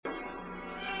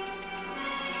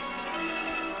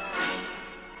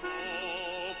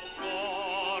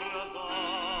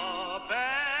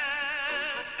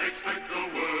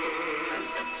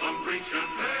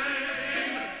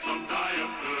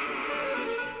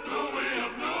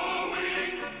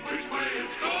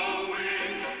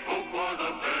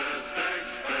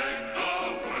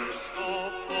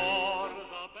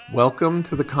Welcome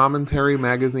to the Commentary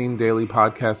Magazine Daily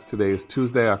Podcast. Today is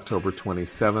Tuesday, October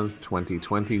 27th,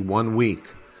 2020, 1 week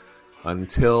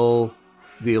until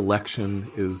the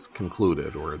election is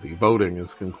concluded or the voting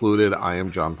is concluded. I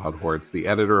am John Podhoretz, the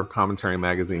editor of Commentary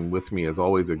Magazine. With me, as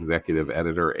always, executive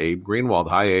editor Abe Greenwald.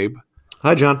 Hi, Abe.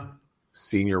 Hi, John.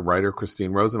 Senior writer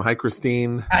Christine Rosen. Hi,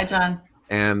 Christine. Hi, John.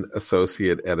 And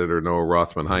associate editor Noah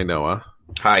Rothman. Hi, Noah.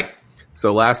 Hi.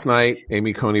 So last night,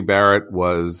 Amy Coney Barrett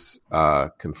was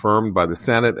confirmed by the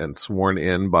Senate and sworn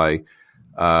in by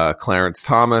Clarence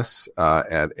Thomas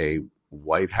at a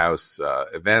White House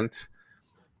event.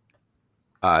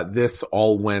 This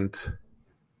all went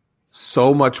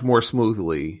so much more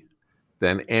smoothly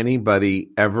than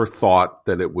anybody ever thought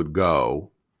that it would go,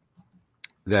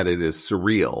 that it is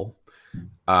surreal.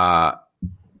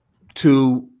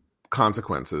 Two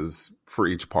consequences for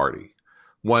each party.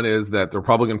 One is that the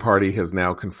Republican Party has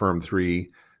now confirmed 3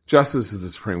 justices of the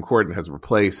Supreme Court and has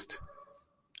replaced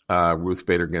Ruth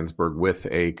Bader Ginsburg with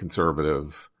a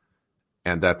conservative,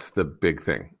 and that's the big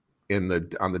thing. On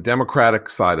the Democratic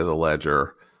side of the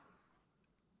ledger,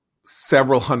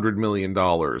 several $100 million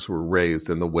were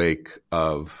raised in the wake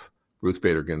of Ruth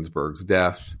Bader Ginsburg's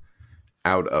death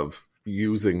out of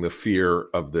using the fear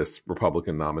of this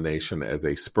Republican nomination as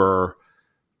a spur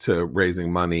to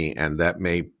raising money, and that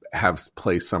may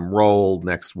play some role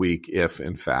next week if,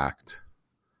 in fact,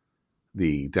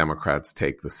 the Democrats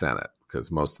take the Senate, because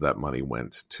most of that money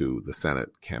went to the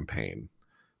Senate campaign,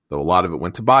 though a lot of it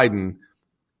went to Biden,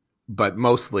 but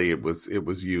mostly it was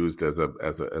used as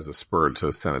a spur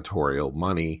to senatorial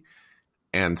money,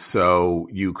 and so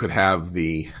you could have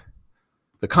the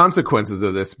consequences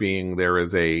of this being there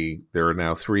are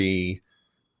now 3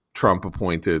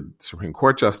 Trump-appointed Supreme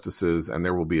Court justices, and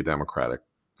there will be a Democratic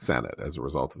Senate as a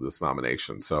result of this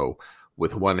nomination. So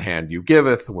with one hand you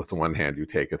giveth, with one hand you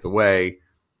taketh away.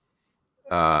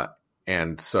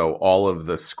 And so all of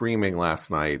the screaming last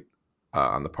night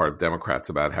on the part of Democrats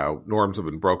about how norms have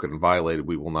been broken and violated,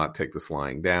 we will not take this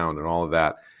lying down and all of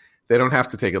that, they don't have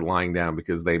to take it lying down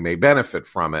because they may benefit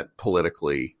from it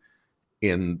politically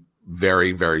in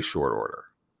very, very short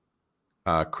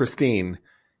order. Christine,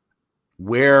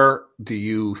 where do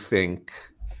you think,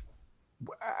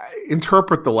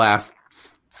 interpret the last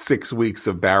 6 weeks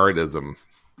of Barrettism,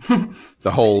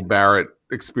 the whole Barrett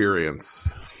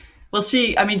experience? Well,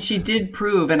 she did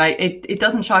prove, and it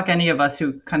doesn't shock any of us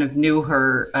who kind of knew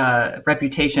her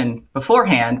reputation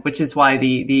beforehand, which is why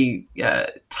the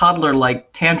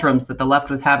toddler-like tantrums that the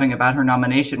left was having about her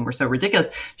nomination were so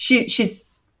ridiculous. She's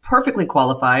perfectly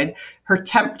qualified. Her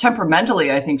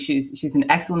temperamentally, I think she's an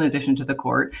excellent addition to the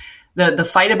court. The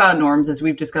fight about norms, as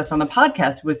we've discussed on the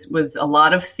podcast, was a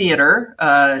lot of theater,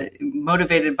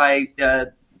 motivated by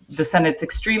the Senate's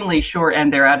extremely short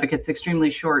and their advocates' extremely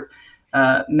short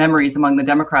memories among the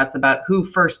Democrats about who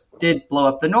first did blow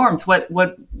up the norms.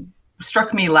 What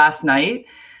struck me last night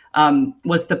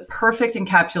was the perfect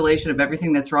encapsulation of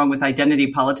everything that's wrong with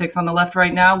identity politics on the left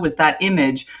right now, was that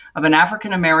image of an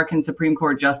African-American Supreme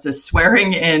Court justice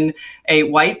swearing in a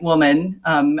white woman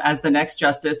as the next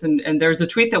justice. And there's a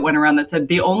tweet that went around that said,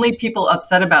 the only people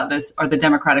upset about this are the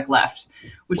Democratic left,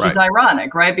 which is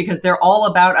ironic, right? Because they're all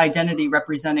about identity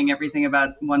representing everything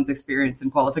about one's experience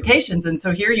and qualifications. And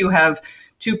so here you have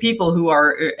 2 people who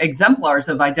are exemplars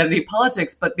of identity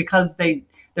politics, but because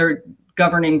they're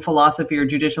governing philosophy or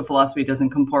judicial philosophy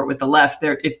doesn't comport with the left,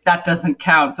 that doesn't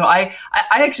count. So I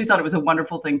actually thought it was a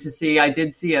wonderful thing to see. I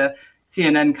did see a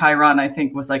CNN Chiron, I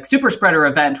think, was like super spreader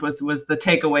event was the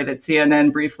takeaway that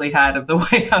CNN briefly had of the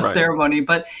White House ceremony.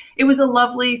 But it was a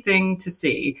lovely thing to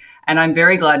see. And I'm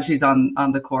very glad she's on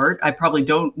the court. I probably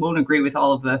won't agree with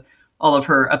all of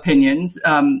her opinions.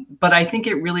 But I think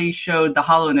it really showed the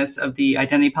hollowness of the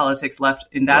identity politics left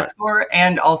in that score,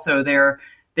 and also their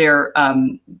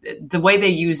the way they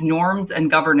use norms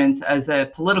and governance as a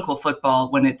political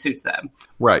football when it suits them.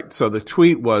 Right. So the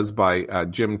tweet was by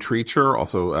Jim Treacher,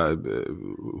 also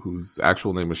whose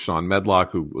actual name is Sean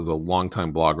Medlock, who was a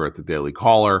longtime blogger at the Daily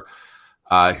Caller.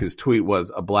 His tweet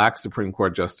was, a black Supreme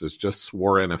Court justice just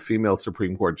swore in a female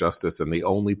Supreme Court justice, and the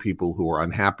only people who are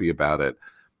unhappy about it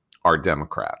are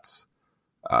Democrats.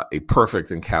 A perfect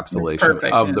encapsulation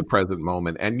of the present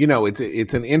moment. And,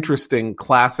 it's an interesting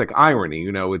classic irony.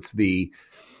 It's the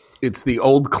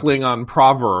old Klingon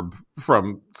proverb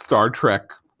from Star Trek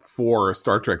 4 or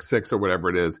Star Trek 6 or whatever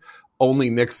it is,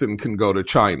 only Nixon can go to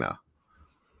China.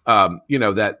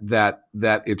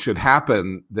 That it should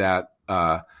happen that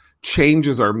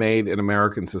changes are made in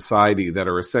American society that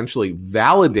are essentially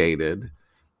validated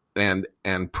and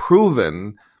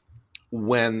proven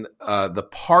when the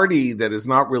party that is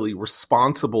not really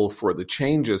responsible for the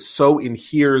changes so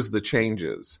inheres the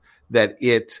changes that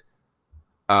it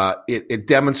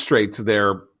demonstrates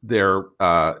their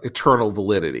eternal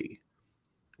validity,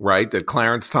 right? That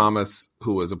Clarence Thomas,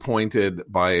 who was appointed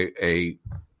by a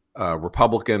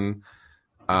Republican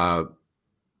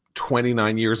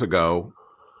 29 years ago,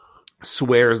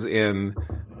 swears in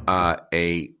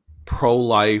a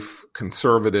pro-life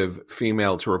conservative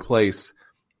female to replace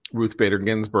Ruth Bader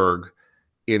Ginsburg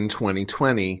in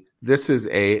 2020. This is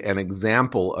an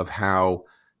example of how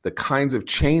the kinds of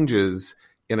changes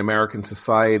in American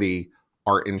society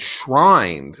are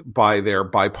enshrined by their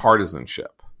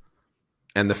bipartisanship.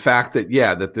 And the fact that,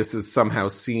 that this is somehow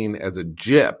seen as a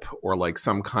jip or like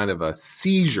some kind of a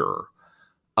seizure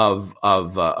of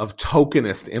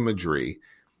tokenist imagery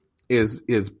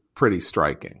is pretty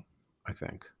striking, I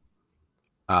think.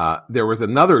 There was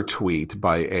another tweet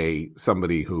by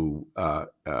somebody who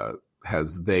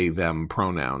has they, them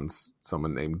pronouns,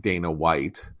 someone named Dana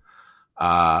White,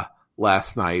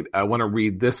 last night. I want to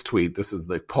read this tweet. This is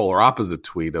the polar opposite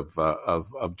tweet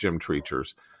of Jim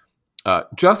Treacher's.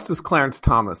 Justice Clarence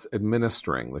Thomas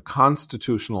administering the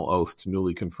constitutional oath to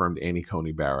newly confirmed Amy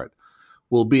Coney Barrett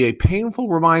will be a painful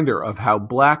reminder of how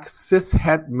black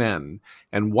cishet men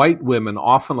and white women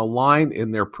often align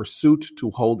in their pursuit to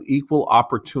hold equal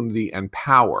opportunity and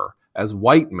power as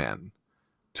white men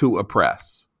to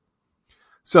oppress.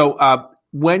 So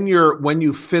when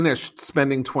you finished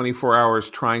spending 24 hours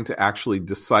trying to actually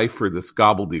decipher this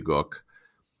gobbledygook,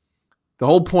 the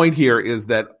whole point here is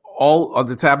that all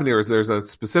that's happened here is there's a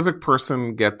specific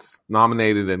person gets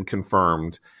nominated and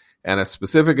confirmed and a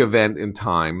specific event in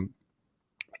time.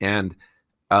 And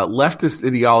leftist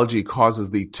ideology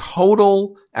causes the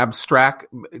total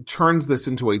turns this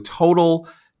into a total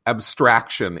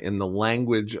abstraction in the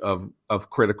language of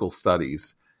critical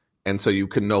studies. And so you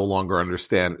can no longer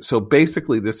understand. So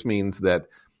basically this means that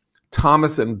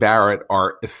Thomas and Barrett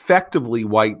are effectively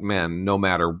white men, no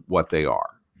matter what they are.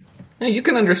 Yeah, you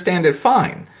can understand it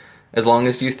fine, as long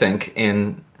as you think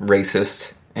in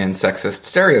racist and sexist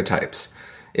stereotypes.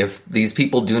 If these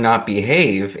people do not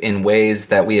behave in ways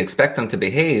that we expect them to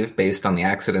behave based on the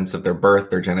accidents of their birth,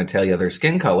 their genitalia, their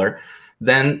skin color,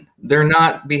 then they're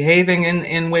not behaving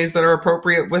in ways that are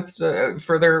appropriate with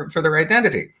for their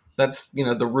identity. That's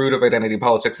the root of identity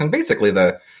politics, and basically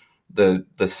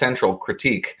the central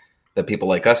critique that people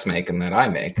like us make and that I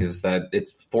make is that it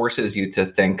forces you to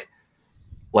think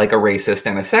like a racist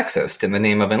and a sexist in the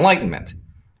name of enlightenment,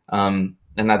 and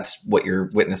that's what you're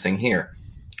witnessing here.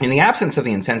 In the absence of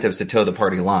the incentives to toe the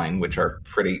party line, which are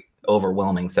pretty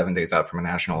overwhelming 7 days out from a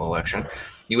national election,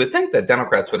 you would think that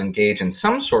Democrats would engage in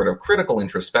some sort of critical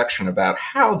introspection about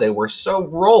how they were so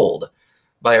rolled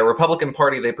by a Republican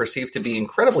Party they perceived to be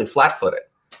incredibly flat-footed.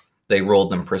 They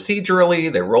rolled them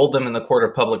procedurally. They rolled them in the court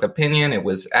of public opinion. It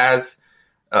was as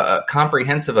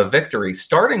comprehensive a victory,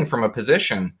 starting from a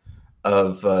position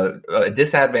of a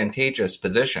disadvantageous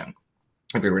position.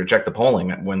 If you were to check the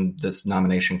polling when this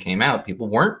nomination came out, people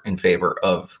weren't in favor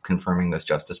of confirming this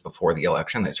justice before the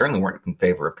election. They certainly weren't in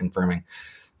favor of confirming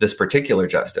this particular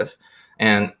justice.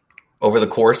 And over the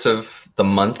course of the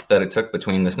month that it took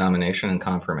between this nomination and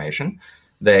confirmation,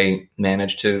 they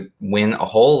managed to win a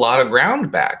whole lot of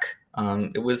ground back.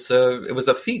 It was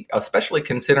a feat, especially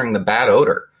considering the bad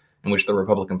odor in which the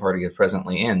Republican Party is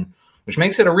presently in, which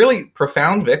makes it a really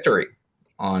profound victory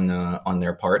on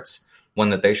their parts.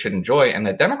 One that they should enjoy, and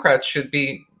that Democrats should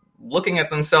be looking at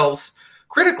themselves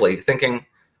critically, thinking,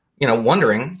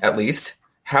 wondering at least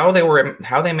how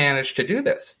they managed to do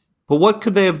this. But what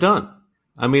could they have done?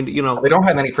 I mean, they don't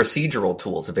have any procedural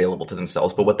tools available to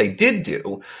themselves, but what they did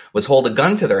do was hold a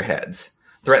gun to their heads,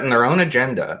 threaten their own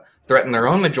agenda, threaten their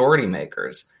own majority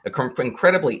makers, an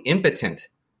incredibly impotent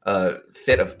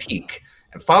fit of pique,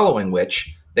 and following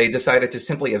which they decided to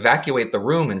simply evacuate the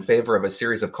room in favor of a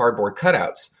series of cardboard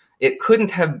cutouts. It couldn't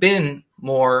have been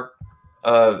more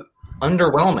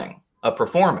underwhelming a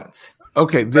performance.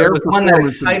 Okay, there was one that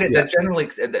excited. That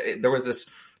generally there was this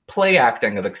play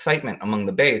acting of excitement among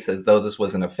the base, as though this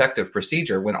was an effective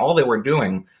procedure, when all they were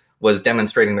doing was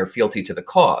demonstrating their fealty to the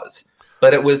cause.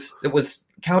 But it was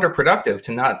counterproductive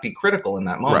to not be critical in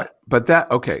that moment. Right.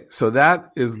 But so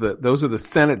that is those are the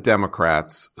Senate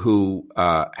Democrats who,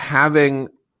 having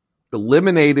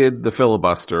eliminated the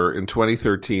filibuster in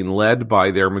 2013, led by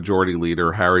their majority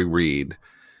leader, Harry Reid,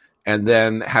 and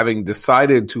then having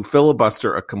decided to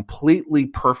filibuster a completely,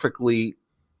 perfectly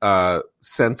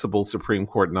sensible Supreme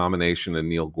Court nomination in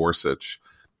Neil Gorsuch,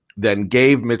 then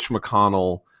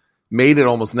made it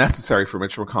almost necessary for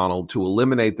Mitch McConnell to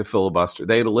eliminate the filibuster.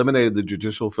 They had eliminated the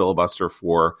judicial filibuster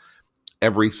for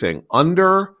everything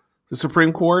under the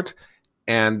Supreme Court,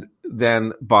 and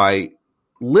then by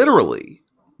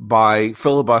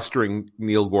filibustering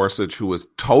Neil Gorsuch, who was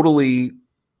totally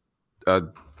a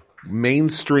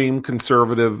mainstream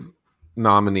conservative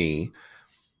nominee,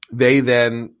 they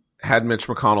then had Mitch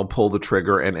McConnell pull the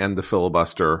trigger and end the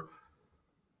filibuster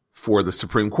for the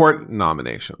Supreme Court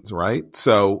nominations, right?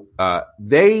 So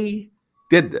they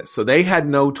did this. So they had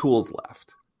no tools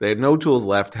left. They had no tools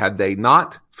left had they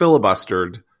not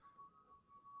filibustered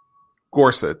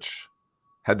Gorsuch,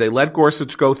 had they let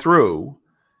Gorsuch go through,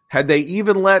 had they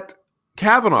even let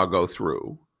Kavanaugh go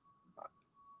through.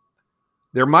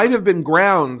 There might have been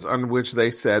grounds on which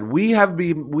they said, we have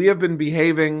been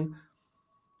behaving,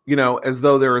 as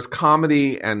though there is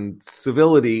comedy and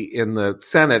civility in the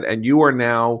Senate, and you are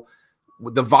now,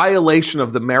 the violation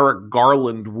of the Merrick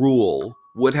Garland rule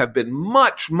would have been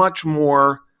much, much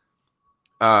more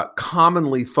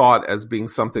commonly thought as being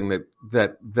something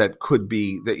that could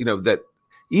be, that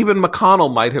even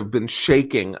McConnell might have been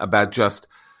shaking about just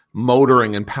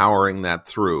motoring and powering that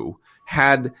through,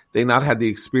 had they not had the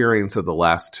experience of the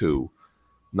last two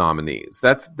nominees.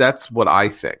 That's what I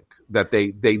think, that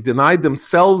they denied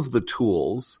themselves the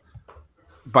tools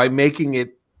by making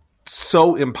it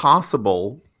so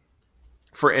impossible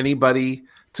for anybody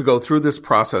to go through this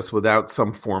process without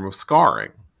some form of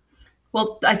scarring.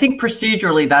 Well, I think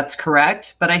procedurally that's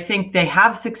correct, but I think they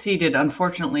have succeeded,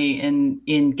 unfortunately,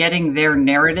 in getting their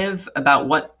narrative about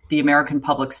what the American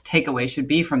public's takeaway should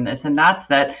be from this, and that's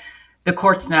that the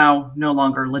court's now no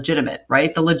longer legitimate,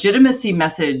 right? The legitimacy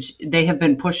message they have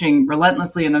been pushing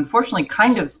relentlessly and unfortunately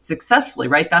kind of successfully,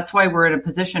 right? That's why we're in a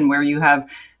position where you have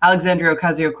Alexandria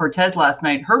Ocasio-Cortez last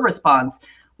night. Her response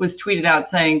was tweeted out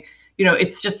saying,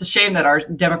 it's just a shame that our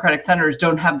Democratic senators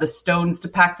don't have the stones to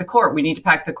pack the court. We need to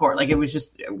pack the court. Like, it was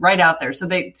just right out there. So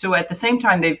at the same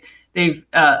time, they've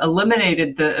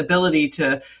eliminated the ability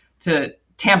to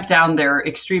tamp down their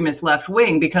extremist left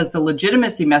wing, because the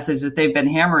legitimacy message that they've been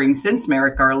hammering since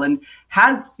Merrick Garland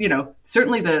has,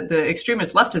 certainly the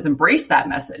extremist left has embraced that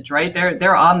message, right?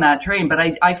 They're on that train.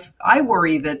 But I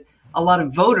worry that a lot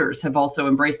of voters have also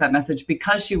embraced that message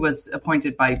because she was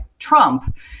appointed by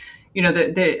Trump.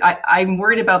 I'm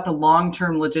worried about the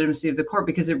long-term legitimacy of the court,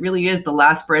 because it really is the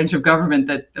last branch of government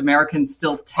that Americans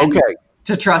still tend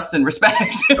to trust and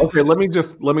respect. Okay, let me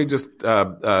just give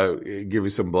you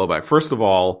some blowback. First of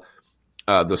all,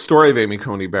 the story of Amy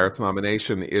Coney Barrett's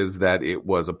nomination is that it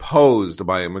was opposed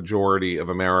by a majority of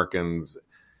Americans,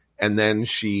 and then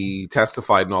she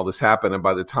testified and all this happened, and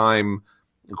by the time,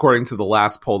 according to the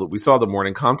last poll that we saw, the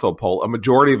Morning Consult poll, a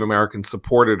majority of Americans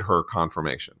supported her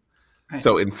confirmation. Right.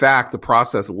 So, in fact, the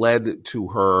process led to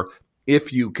her,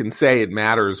 if you can say it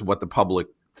matters what the public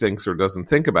thinks or doesn't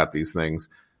think about these things,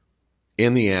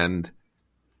 in the end,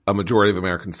 a majority of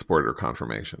Americans supported her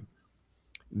confirmation.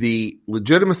 The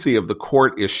legitimacy of the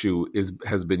court issue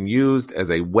has been used as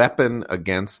a weapon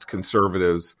against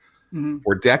conservatives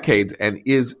for decades, and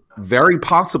is very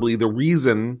possibly the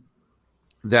reason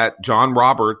that John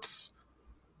Roberts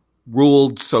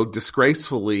ruled so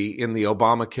disgracefully in the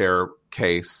Obamacare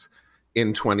case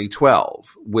in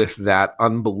 2012, with that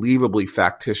unbelievably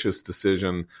factitious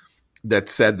decision that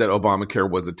said that Obamacare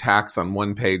was a tax on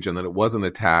one page and that it was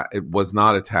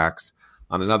not a tax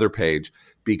on another page,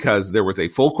 because there was a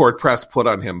full court press put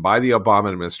on him by the Obama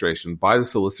administration, by the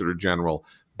Solicitor General,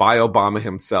 by Obama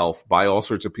himself, by all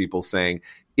sorts of people saying,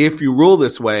 if you rule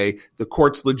this way, the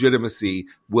court's legitimacy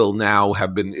will now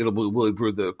have been,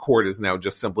 the court is now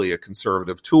just simply a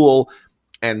conservative tool.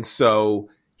 And so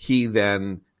he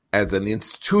then, as an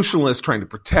institutionalist trying to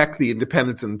protect the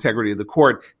independence and integrity of the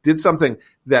court, did something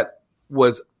that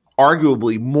was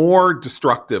arguably more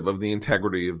destructive of the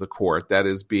integrity of the court, that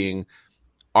is,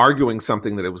 arguing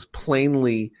something that it was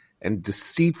plainly and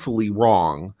deceitfully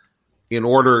wrong in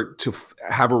order to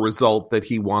have a result that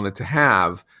he wanted to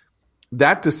have.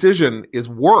 That decision is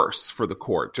worse for the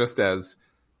court, just as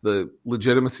the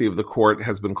legitimacy of the court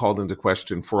has been called into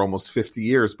question for almost 50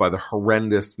 years by the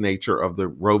horrendous nature of the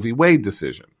Roe v. Wade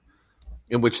decision,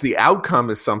 in which the outcome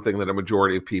is something that a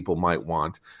majority of people might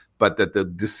want, but that the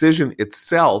decision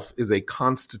itself is a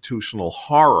constitutional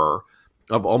horror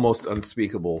of almost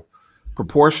unspeakable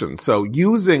proportions. So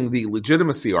using the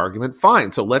legitimacy argument,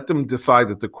 fine. So let them decide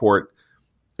that the court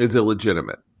is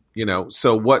illegitimate.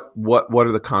 So what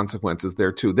are the consequences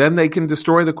there too? Then they can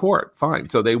destroy the court. Fine.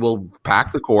 So they will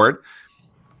pack the court.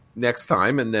 next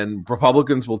time, and then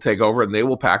Republicans will take over and they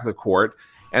will pack the court.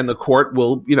 And the court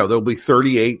will, there'll be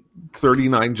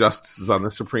 39 justices on the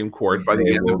Supreme Court by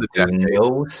the end of the decade.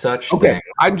 No such thing.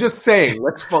 I'm just saying,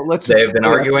 let's They've been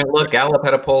arguing. Look, Gallup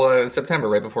had a poll in September,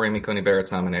 right before Amy Coney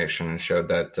Barrett's nomination, and showed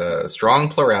that strong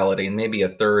plurality, and maybe a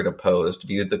third opposed,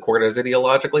 viewed the court as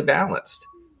ideologically balanced,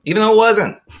 even though it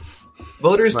wasn't.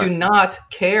 Voters do not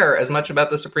care as much about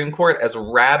the Supreme Court as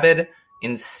rabid,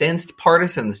 incensed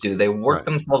partisans do. They work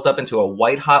themselves up into a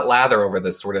white-hot lather over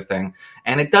this sort of thing,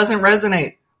 and it doesn't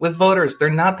resonate with voters.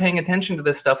 They're not paying attention to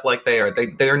this stuff like they are.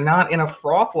 They're not in a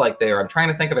froth like they are. I'm trying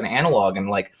to think of an analog,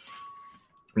 and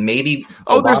maybe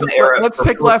let's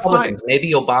take last night.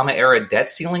 Maybe Obama-era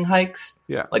debt ceiling hikes.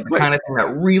 Yeah, the kind of thing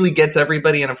that really gets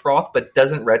everybody in a froth, but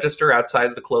doesn't register outside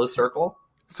of the closed circle.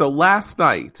 So last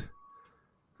night,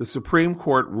 the Supreme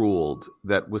Court ruled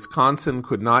that Wisconsin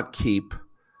could not keep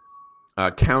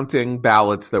counting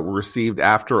ballots that were received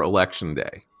after Election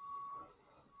Day,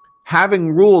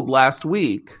 having ruled last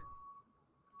week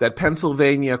that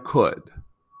Pennsylvania could.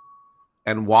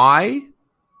 And why?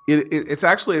 It's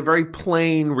actually a very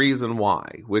plain reason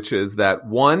why, which is that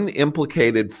one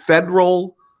implicated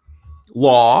federal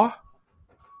law.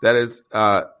 That is,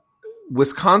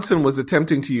 Wisconsin was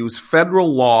attempting to use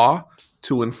federal law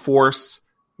to enforce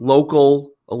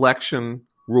local election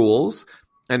rules,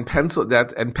 and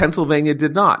Pennsylvania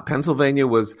did not. Pennsylvania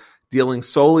was dealing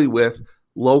solely with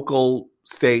local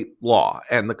state law.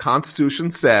 And the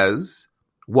Constitution says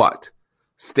what?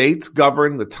 States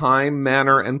govern the time,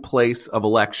 manner, and place of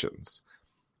elections.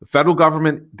 The federal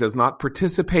government does not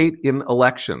participate in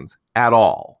elections at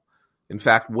all. In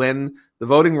fact, when the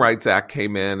Voting Rights Act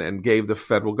came in and gave the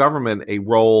federal government a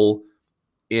role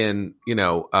in,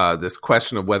 this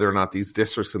question of whether or not these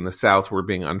districts in the South were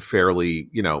being unfairly,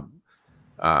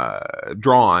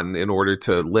 drawn in order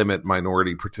to limit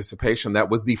minority participation, that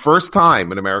was the first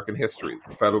time in American history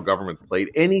the federal government played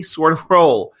any sort of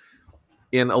role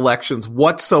in elections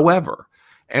whatsoever.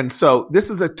 And so this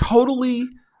is a totally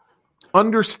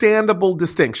understandable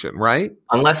distinction, right?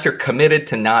 Unless you're committed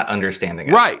to not understanding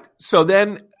it. Right. So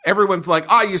then everyone's like,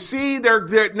 you see, they're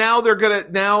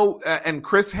gonna and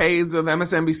Chris Hayes of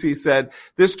MSNBC said,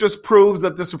 this just proves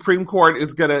that the Supreme Court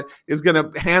is gonna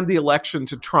hand the election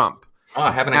to Trump.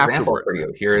 I have an example for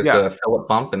you. Here's Philip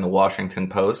Bump in the Washington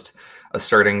Post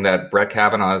asserting that Brett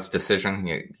Kavanaugh's decision,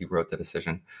 he wrote the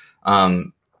decision,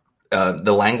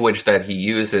 the language that he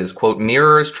uses, quote,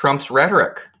 mirrors Trump's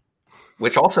rhetoric,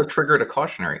 which also triggered a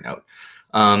cautionary note.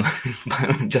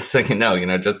 Just so you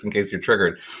know, just in case you're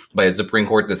triggered by a Supreme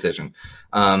Court decision,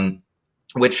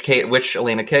 which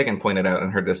Elena Kagan pointed out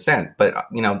in her dissent. But,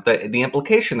 the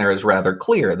implication there is rather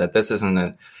clear that this isn't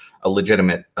a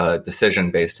legitimate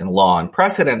decision based in law and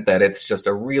precedent, that it's just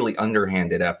a really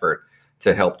underhanded effort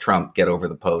to help Trump get over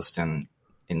the post in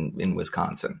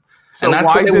Wisconsin. So and that's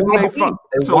why what they didn't want they to believe.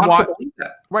 They want to believe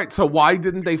that. Right. So why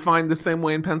didn't they find the same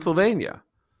way in Pennsylvania,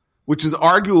 which is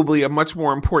arguably a much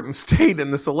more important state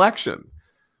in this election?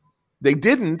 They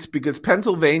didn't, because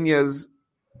Pennsylvania's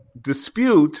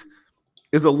dispute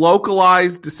is a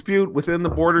localized dispute within the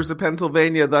borders of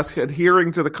Pennsylvania, thus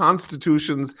adhering to the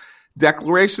Constitution's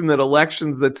declaration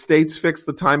that states fix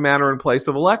the time, manner, and place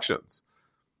of elections.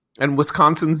 And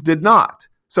Wisconsin's did not.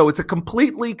 So it's a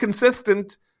completely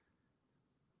consistent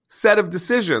set of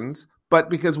decisions, but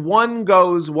because one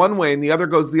goes one way and the other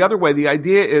goes the other way, the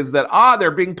idea is that,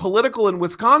 they're being political in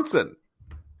Wisconsin.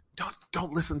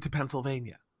 Don't listen to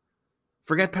Pennsylvania.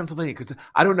 Forget Pennsylvania, because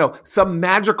I don't know, some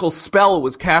magical spell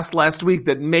was cast last week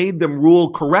that made them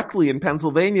rule correctly in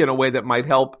Pennsylvania in a way that might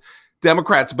help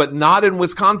Democrats, but not in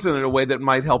Wisconsin in a way that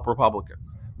might help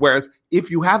Republicans. Whereas if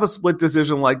you have a split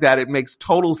decision like that, it makes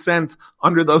total sense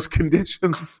under those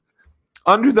conditions,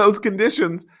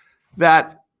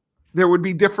 that there would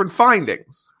be different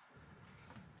findings.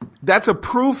 That's a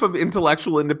proof of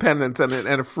intellectual independence and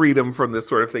a freedom from this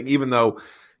sort of thing, even though,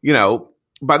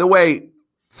 by the way,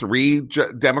 3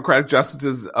 Democratic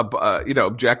justices,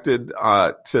 objected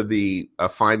to the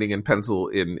finding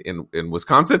in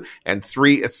Wisconsin, and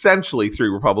 3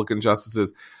 Republican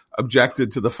justices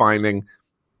objected to the finding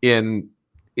in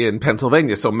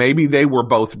Pennsylvania. So maybe they were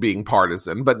both being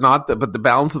partisan, but the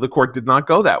balance of the court did not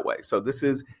go that way. So this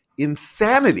is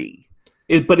insanity.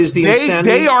 Insanity?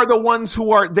 They are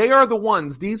the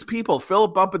ones, these people,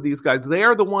 Philip Bump and these guys, they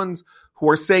are the ones who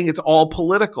are saying it's all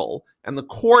political, and the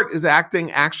court is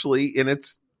acting actually in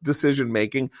its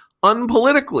decision-making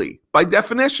unpolitically, by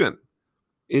definition.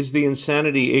 Is the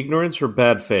insanity ignorance or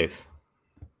bad faith?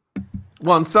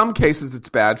 Well, in some cases it's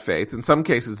bad faith, in some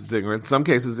cases it's ignorance, in some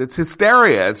cases it's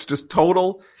hysteria. It's just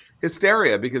total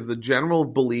hysteria, because the general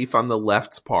belief on the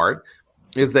left's part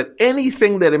is that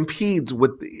anything that impedes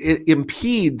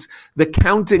the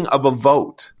counting of a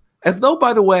vote, as though,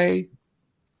 by the way,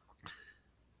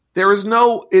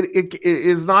 it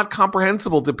is not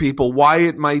comprehensible to people why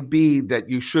it might be that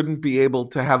you shouldn't be able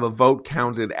to have a vote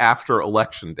counted after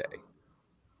Election Day.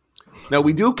 Now,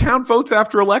 we do count votes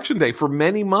after Election Day for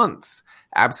many months.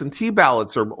 Absentee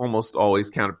ballots are almost always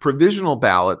counted. Provisional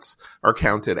ballots are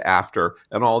counted after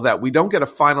and all that. We don't get a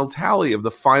final tally of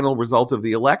the final result of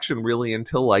the election really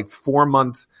until like 4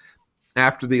 months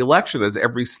after the election, as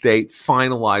every state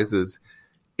finalizes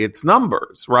its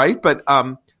numbers, right? But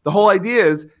the whole idea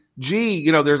is,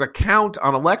 there's a count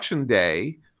on Election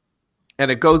Day and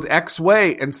it goes X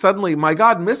way, and suddenly, my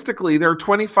God, mystically, there are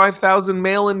 25,000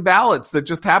 mail-in ballots that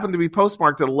just happen to be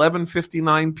postmarked at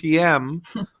 11:59 p.m.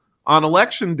 on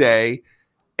Election Day,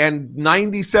 and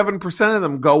 97% of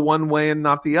them go one way and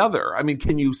not the other. I mean,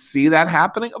 can you see that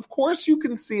happening? Of course you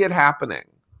can see it happening.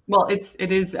 Well,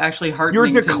 it is actually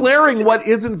heartening. You're declaring what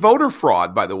isn't voter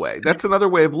fraud, by the way. That's another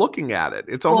way of looking at it.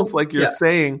 It's almost like you're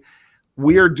saying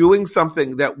we are doing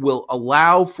something that will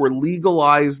allow for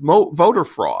legalized voter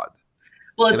fraud.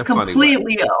 Well, it's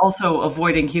completely also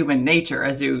avoiding human nature,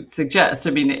 as you suggest.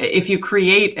 I mean, if you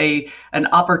create an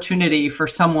opportunity for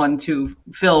someone to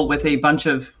fill with a bunch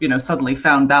of, suddenly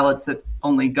found ballots that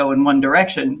only go in one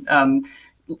direction,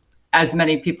 as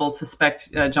many people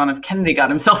suspect John F. Kennedy got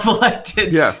himself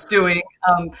elected doing,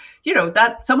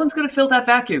 that someone's going to fill that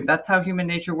vacuum. That's how human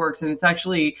nature works. And it's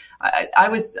actually, I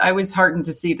was heartened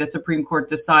to see the Supreme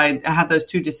Court have those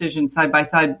two decisions side by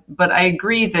side. But I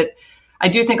agree that I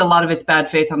do think a lot of it's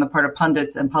bad faith on the part of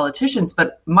pundits and politicians.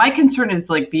 But my concern is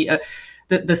like the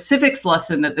civics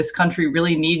lesson that this country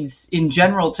really needs in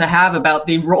general to have about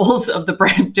the roles of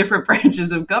the different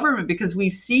branches of government, because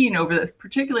we've seen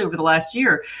particularly over the last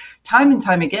year, time and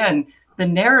time again, the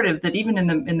narrative that even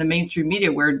in the mainstream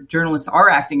media, where journalists are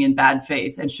acting in bad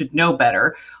faith and should know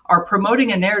better, are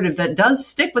promoting a narrative that does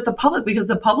stick with the public, because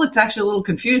the public's actually a little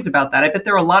confused about that. I bet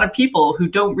there are a lot of people who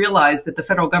don't realize that the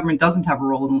federal government doesn't have a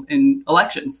role in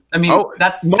elections. I mean,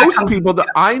 people that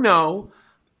I know.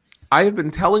 I have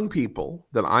been telling people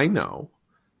that I know,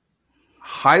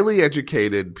 highly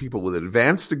educated people with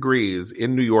advanced degrees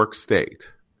in New York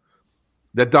State,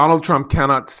 that Donald Trump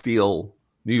cannot steal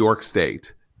New York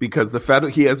State because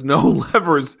he has no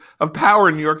levers of power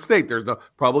in New York State. There's no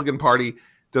Republican Party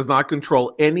does not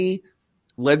control any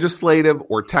legislative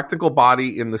or technical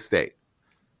body in the state.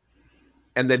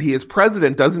 And that he is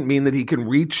president doesn't mean that he can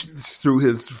reach through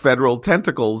his federal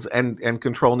tentacles and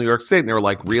control New York State. And they were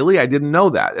like, really? I didn't know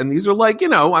that. And these are like,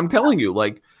 I'm telling you,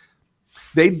 like,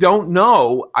 they don't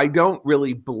know. I don't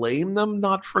really blame them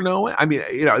not for knowing. I mean,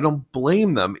 I don't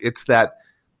blame them. It's that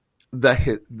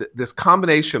this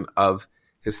combination of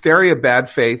hysteria, bad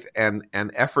faith, and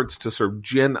efforts to sort of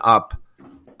gin up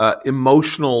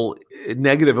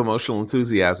negative emotional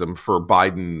enthusiasm for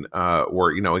Biden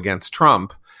or against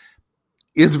Trump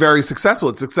is very successful.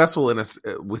 It's successful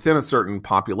within a certain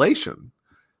population,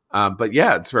 but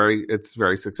it's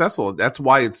very successful. That's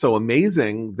why it's so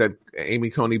amazing that Amy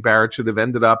Coney Barrett should have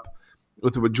ended up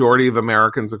with the majority of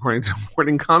Americans, according to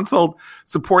Morning Consult,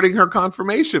 supporting her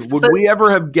confirmation.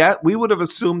 We would have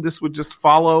assumed this would just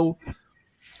follow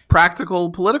practical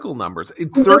political numbers.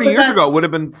 30 years ago, it would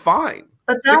have been fine.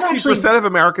 But 60% of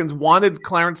Americans wanted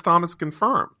Clarence Thomas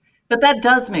confirmed. But that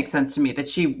does make sense to me, that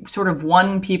she sort of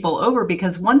won people over,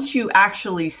 because once you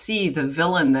actually see the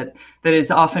villain that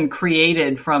is often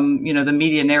created from, the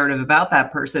media narrative about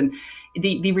that person,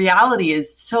 the reality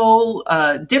is so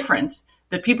different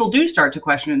that people do start to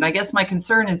question it. And I guess my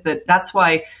concern is that that's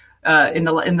why in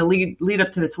the lead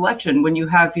up to this election, when you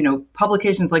have,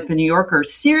 publications like The New Yorker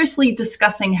seriously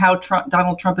discussing how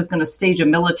Donald Trump is going to stage a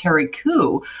military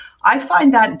coup, I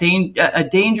find that a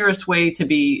dangerous way to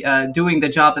be doing the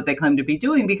job that they claim to be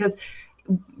doing, because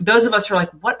those of us who are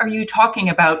like, what are you talking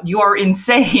about? You are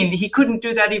insane. He couldn't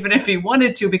do that even if he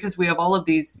wanted to, because we have all of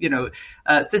these,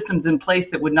 systems in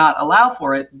place that would not allow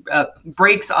for it,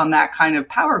 brakes on that kind of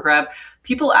power grab.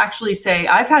 People actually say,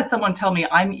 I've had someone tell me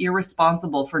I'm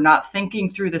irresponsible for not thinking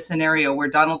through the scenario where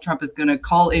Donald Trump is going to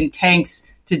call in tanks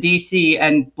to DC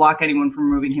and block anyone from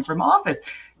removing him from office.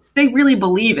 They really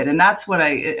believe it. And that's what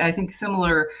I think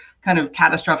similar kind of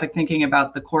catastrophic thinking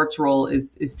about the court's role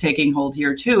is taking hold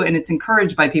here too. And it's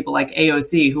encouraged by people like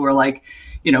AOC, who are like,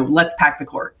 let's pack the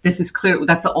court. This is clear.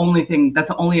 That's the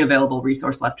only available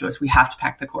resource left to us. We have to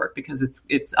pack the court, because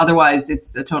it's otherwise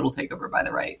it's a total takeover by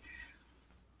the right.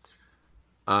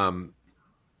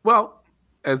 Well,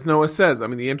 as Noah says, I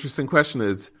mean, the interesting question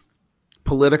is,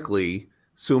 politically,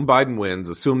 assume Biden wins,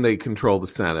 assume they control the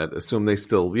Senate, assume they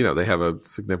still, they have a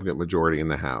significant majority in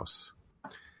the House.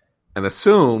 and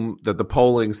assume that the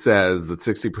polling says that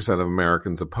 60% of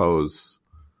Americans oppose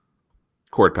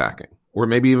court packing, or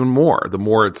maybe even more. The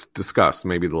more it's discussed,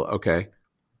 maybe okay.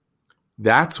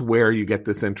 That's where you get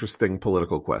this interesting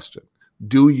political question.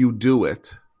 Do you do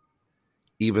it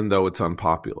even though it's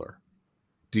unpopular?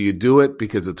 Do you do it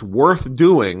because it's worth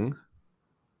doing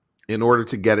in order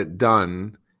to get it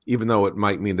done, even though it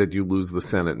might mean that you lose the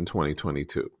Senate in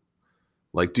 2022?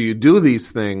 Like, do you do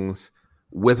these things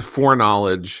with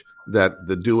foreknowledge that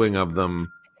the doing of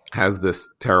them has this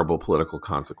terrible political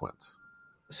consequence?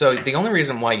 So the only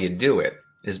reason why you do it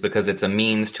is because it's a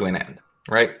means to an end,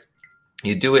 right?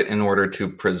 You do it in order to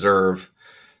preserve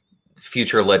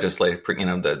future legislative,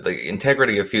 the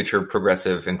integrity of future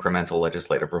progressive incremental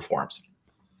legislative reforms.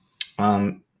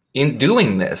 In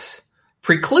doing this,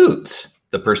 precludes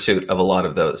the pursuit of a lot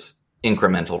of those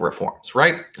incremental reforms,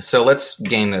 right? So let's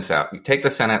game this out. You take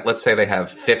the Senate, let's say they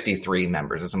have 53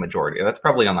 members as a majority. That's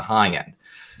probably on the high end.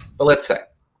 But let's say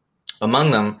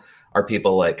among them are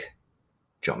people like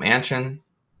Joe Manchin,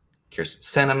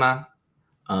 Kyrsten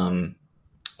Sinema,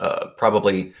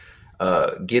 probably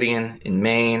Gideon in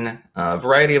Maine, a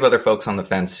variety of other folks on the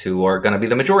fence who are going to be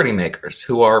the majority makers,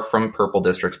 who are from purple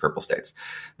districts, purple states.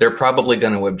 They're probably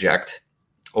going to object,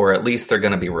 or at least they're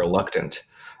going to be reluctant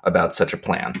about such a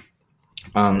plan.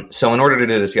 So in order to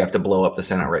do this, you have to blow up the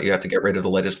Senate, right? You have to get rid of the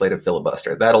legislative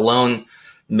filibuster. That alone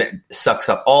sucks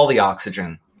up all the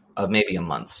oxygen of maybe a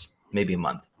month,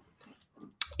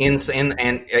 and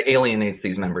alienates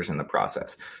these members in the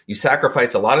process. You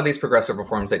sacrifice a lot of these progressive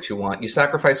reforms that you want. You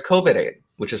sacrifice COVID aid,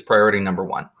 which is priority number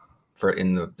one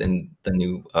in the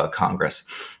new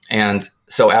Congress. And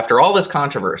so after all this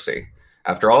controversy,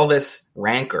 after all this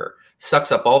rancor,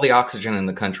 sucks up all the oxygen in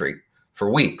the country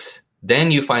for weeks,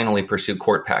 then you finally pursue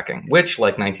court packing, which,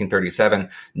 like 1937,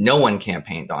 no one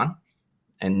campaigned on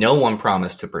and no one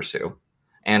promised to pursue,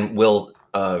 and will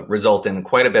result in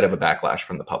quite a bit of a backlash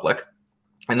from the public.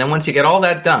 And then once you get all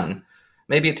that done,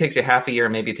 maybe it takes you half a year,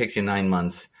 maybe it takes you 9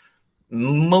 months.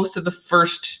 Most of the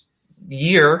first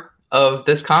year of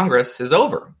this Congress is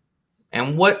over.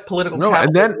 And what political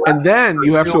and then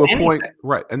you have to appoint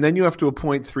right, and then you have to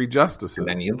appoint 3 justices. And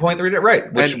then you appoint 3, right?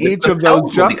 And each of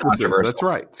those justices. That's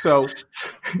right. So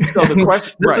the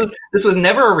question. This was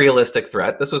never a realistic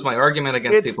threat. This was my argument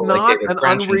against people like David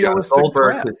French and John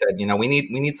Goldberg, who said, we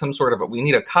need some sort of we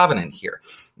need a covenant here,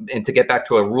 and to get back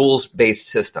to a rules-based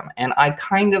system. And I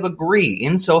kind of agree,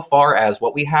 insofar as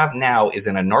what we have now is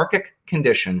an anarchic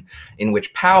condition in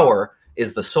which power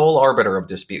is the sole arbiter of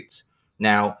disputes.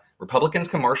 Now, Republicans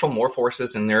can marshal more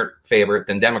forces in their favor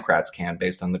than Democrats can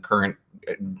based on the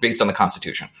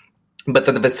Constitution. But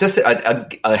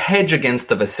a hedge against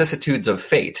the vicissitudes of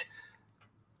fate,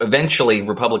 eventually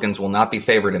Republicans will not be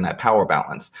favored in that power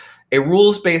balance. A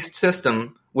rules-based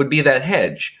system would be that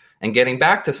hedge, and getting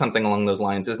back to something along those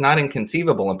lines is not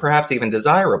inconceivable and perhaps even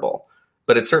desirable,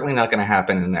 but it's certainly not going to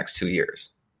happen in the next 2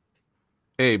 years.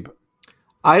 Abe.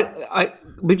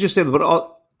 We just said, but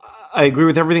I agree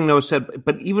with everything Noah said,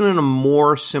 but even on a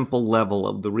more simple level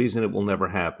of the reason it will never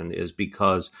happen is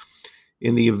because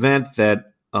in the event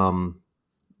that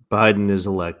Biden is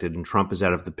elected and Trump is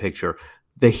out of the picture,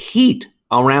 the heat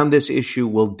around this issue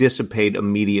will dissipate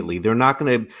immediately. There's not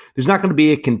going to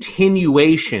be a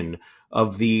continuation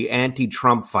of the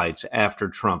anti-Trump fights after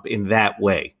Trump in that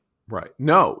way. Right.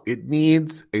 No, it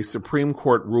needs a Supreme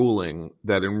Court ruling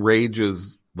that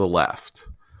enrages the left.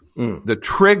 The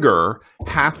trigger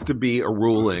has to be a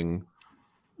ruling,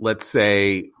 let's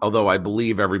say, although I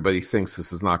believe everybody thinks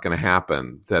this is not going to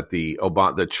happen, that the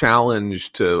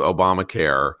challenge to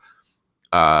Obamacare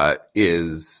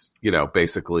is,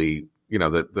 basically,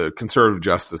 that the conservative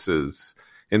justices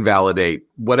invalidate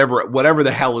whatever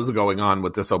the hell is going on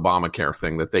with this Obamacare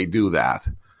thing, that they do that.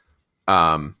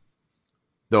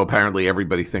 Though apparently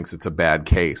everybody thinks it's a bad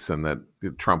case and that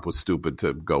Trump was stupid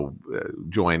to go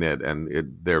join it, and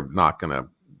they're not going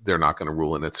to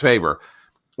rule in its favor,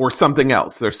 or something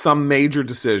else. There's some major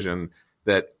decision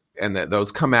that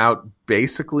those come out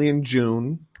basically in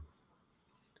June,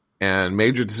 and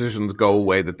major decisions go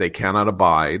away that they cannot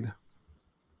abide,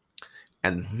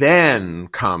 and then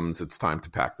it's time to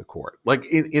pack the court. Like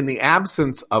in the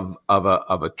absence of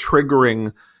a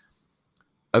triggering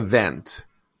event.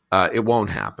 It won't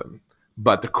happen.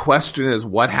 But the question is,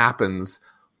 what happens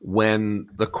when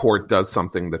the court does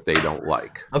something that they don't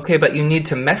like? Okay, but you need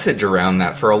to message around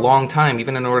that for a long time,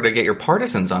 even in order to get your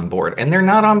partisans on board. And they're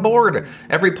not on board.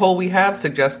 Every poll we have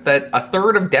suggests that a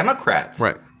third of Democrats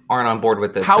aren't on board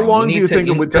with this. How long do you think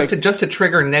it would take? Just to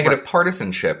trigger negative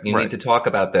partisanship, you need to talk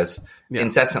about this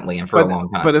incessantly and for a long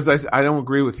time. But I don't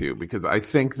agree with you, because I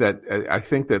think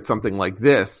that something like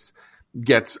this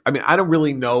gets, I mean, I don't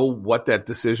really know what that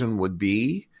decision would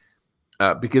be,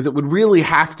 because it would really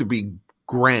have to be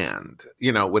grand.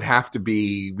 You know, it would have to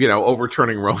be, you know,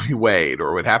 overturning Roe v. Wade,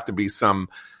 or it would have to be some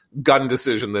gun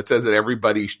decision that says that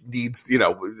everybody needs, you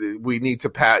know, we need to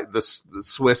pass the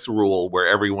Swiss rule where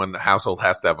everyone in the household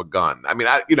has to have a gun. I mean,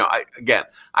 I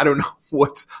don't know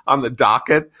what's on the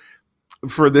docket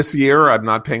for this year. I'm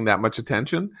not paying that much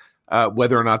attention,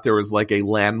 whether or not there was like a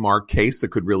landmark case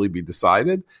that could really be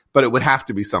decided, but it would have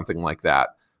to be something like that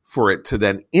for it to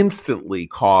then instantly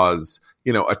cause,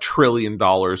 you know, $1 trillion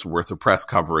worth of press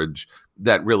coverage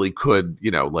that really could, you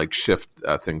know, like shift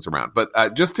things around.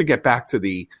 But just to get back to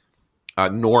the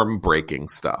norm breaking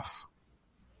stuff.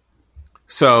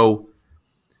 So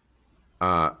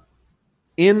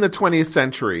in the 20th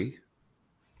century,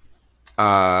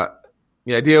 the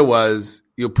idea was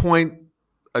you appoint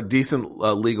a decent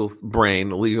legal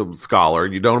brain, a legal scholar.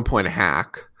 You don't appoint a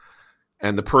hack,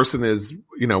 and the person is,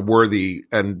 you know, worthy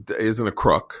and isn't a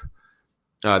crook.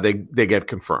 They get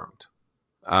confirmed.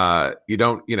 You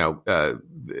don't, you know,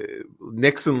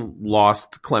 Nixon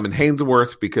lost Clement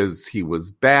Haynsworth because he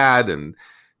was bad. And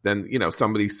then, you know,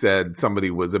 somebody said somebody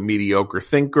was a mediocre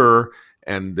thinker,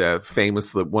 and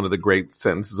famously one of the great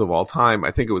sentences of all time,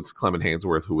 I think it was Clement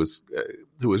Haynsworth who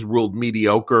was ruled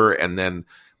mediocre. And then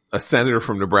a senator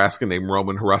from Nebraska named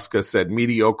Roman Haruska said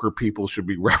mediocre people should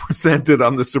be represented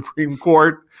on the Supreme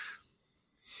Court,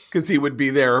 because he would be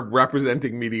there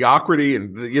representing mediocrity,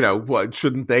 and, you know, what,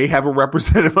 shouldn't they have a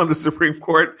representative on the Supreme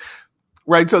Court?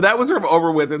 Right. So that was sort of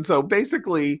over with. And so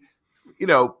basically, you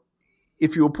know,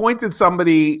 if you appointed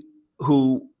somebody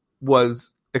who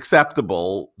was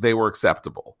acceptable, they were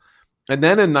acceptable. And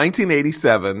then in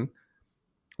 1987,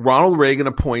 Ronald Reagan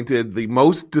appointed the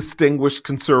most distinguished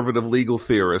conservative legal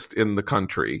theorist in the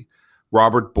country,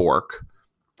 Robert Bork,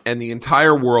 and the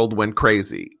entire world went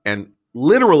crazy. And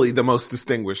literally the most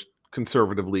distinguished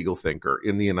conservative legal thinker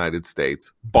in the United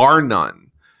States, bar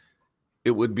none.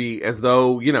 It would be as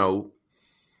though, you know,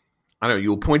 I don't know,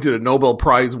 you appointed a Nobel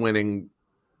Prize winning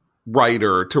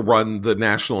writer to run the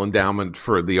National Endowment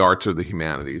for the Arts or the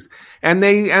Humanities. And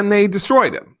they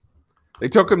destroyed him. They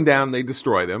took him down, they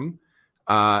destroyed him.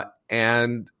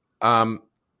 And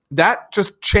that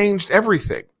just changed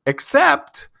everything,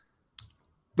 except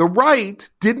the right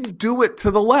didn't do it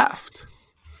to the left.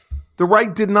 The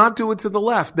right did not do it to the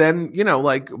left. Then, you know,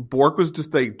 like Bork was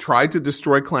just, they tried to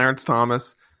destroy Clarence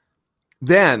Thomas.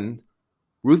 Then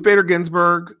Ruth Bader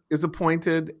Ginsburg is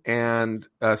appointed, and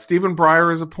Stephen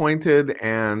Breyer is appointed,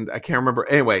 and I can't remember.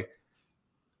 Anyway,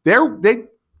 they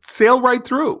sail right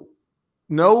through.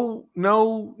 No,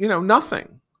 you know,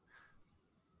 nothing.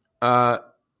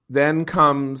 Then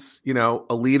comes, you know,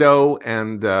 Alito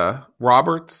and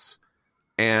Roberts,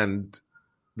 and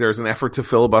there's an effort to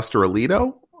filibuster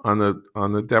Alito on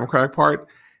the Democratic part,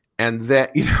 and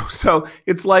that, you know, so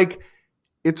it's like,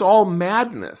 it's all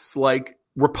madness. Like,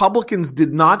 Republicans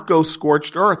did not go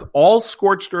scorched earth. All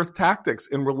scorched earth tactics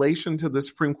in relation to the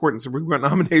Supreme Court and Supreme Court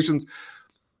nominations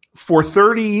for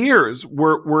 30 years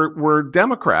were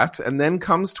Democrats. And then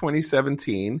comes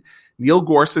 2017, Neil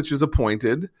Gorsuch is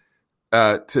appointed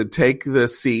to take the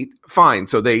seat. Fine.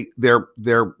 So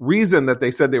their reason that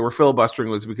they said they were filibustering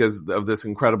was because of this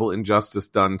incredible injustice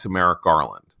done to Merrick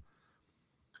Garland.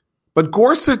 But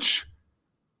Gorsuch,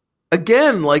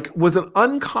 again, like, was an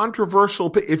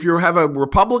uncontroversial. If you have a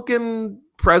Republican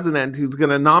president who's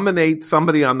going to nominate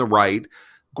somebody on the right,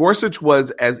 Gorsuch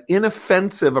was as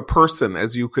inoffensive a person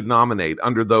as you could nominate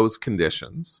under those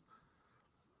conditions.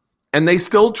 And they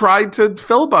still tried to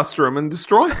filibuster him and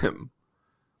destroy him.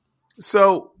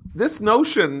 So this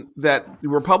notion that the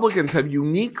Republicans have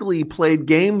uniquely played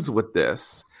games with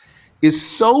this is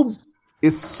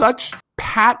such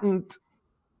patent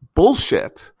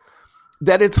bullshit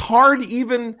that it's hard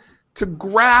even to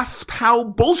grasp how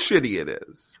bullshitty it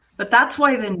is. But that's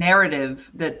why the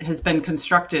narrative that has been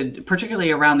constructed,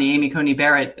 particularly around the Amy Coney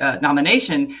Barrett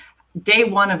nomination, day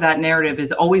one of that narrative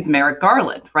is always Merrick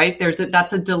Garland, right?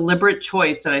 That's a deliberate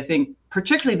choice that I think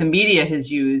particularly the media has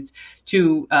used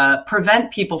to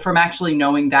prevent people from actually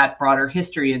knowing that broader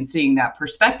history and seeing that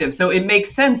perspective. So it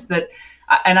makes sense that,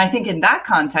 and I think in that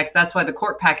context, that's why the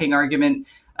court packing argument,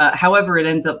 however it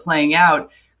ends up playing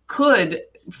out, could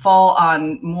fall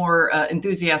on more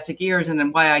enthusiastic ears,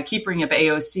 and why I keep bringing up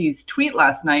AOC's tweet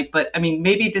last night. But I mean,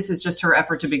 maybe this is just her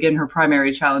effort to begin her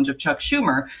primary challenge of Chuck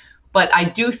Schumer. But I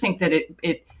do think that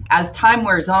it as time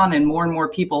wears on and more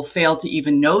people fail to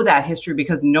even know that history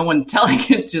because no one's telling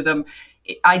it to them,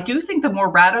 I do think the more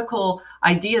radical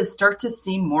ideas start to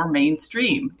seem more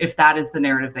mainstream if that is the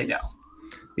narrative they know.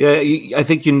 Yeah, I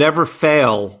think you never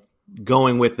fail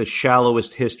going with the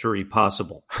shallowest history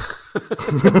possible.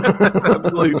 That's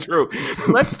absolutely true.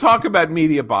 Let's talk about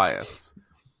media bias.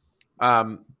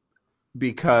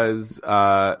 Because,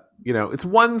 it's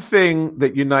one thing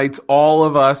that unites all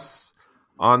of us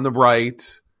on the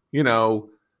right,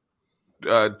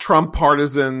 Trump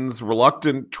partisans,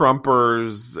 reluctant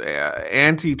Trumpers,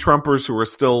 anti-Trumpers who are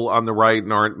still on the right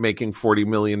and aren't making $40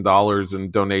 million in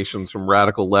donations from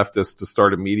radical leftists to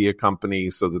start a media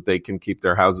company so that they can keep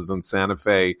their houses in Santa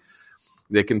Fe.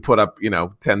 They can put up,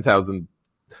 10,000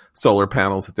 solar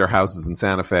panels at their houses in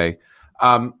Santa Fe.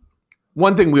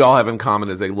 One thing we all have in common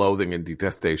is a loathing and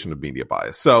detestation of media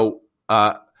bias. So,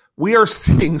 we are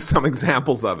seeing some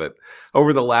examples of it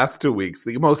over the last 2 weeks.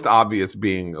 The most obvious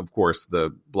being, of course,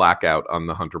 the blackout on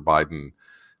the Hunter Biden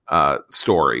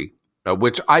story,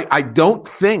 which I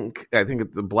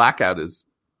think the blackout is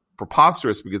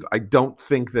preposterous because I don't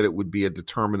think that it would be a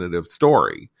determinative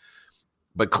story.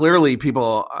 But clearly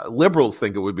liberals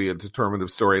think it would be a determinative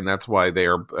story, and that's why they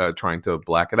are trying to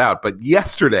black it out. But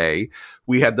yesterday,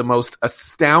 we had the most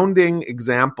astounding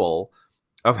example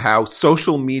of how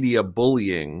social media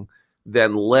bullying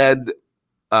then led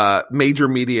major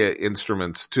media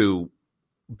instruments to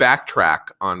backtrack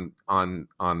on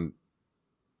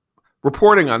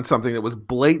reporting on something that was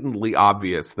blatantly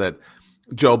obvious that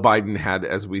Joe Biden had,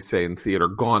 as we say in theater,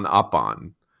 gone up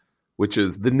on, which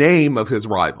is the name of his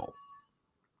rival.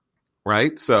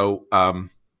 Right? So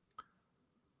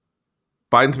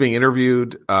Biden's being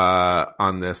interviewed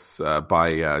on this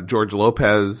by George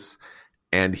Lopez,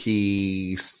 and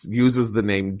he uses the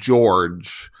name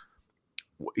George.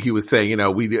 He was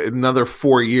saying, we another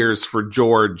 4 years for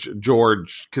George,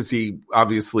 because he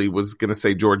obviously was going to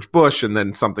say George Bush, and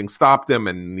then something stopped him,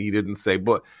 and he didn't say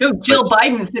Bush. No, Jill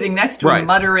Biden sitting next to him,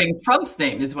 muttering Trump's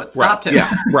name is what stopped him.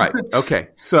 Yeah, right. Okay,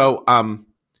 so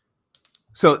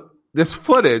this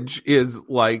footage is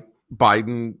like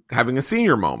Biden having a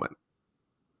senior moment.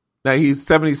 Now he's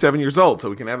 77 years old, so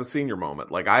we can have a senior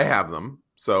moment. Like I have them.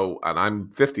 So, and I'm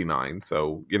 59.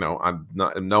 So, I'm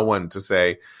not no one to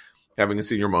say having a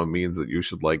senior moment means that you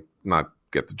should not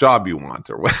get the job you want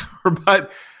or whatever.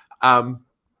 But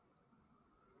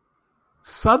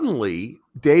suddenly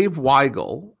Dave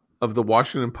Weigel of the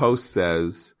Washington Post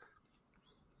says,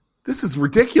 this is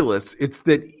ridiculous. It's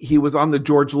that he was on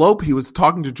the he was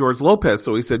talking to George Lopez.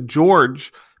 So he said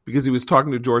George because he was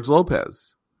talking to George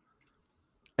Lopez.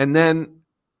 And then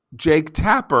Jake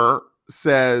Tapper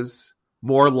says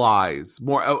more lies,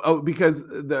 because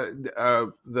the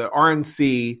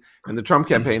RNC and the Trump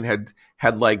campaign had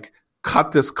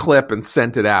cut this clip and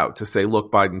sent it out to say,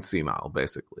 look, Biden's senile,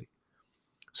 basically.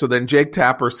 So then Jake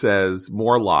Tapper says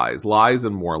more lies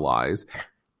and more lies.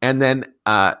 And then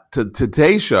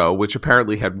Today Show, which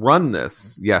apparently had run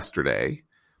this yesterday,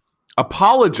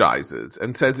 apologizes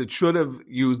and says it should have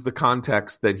used the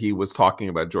context that he was talking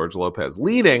about George Lopez,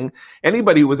 leading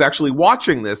anybody who was actually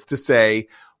watching this to say,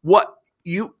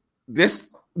 we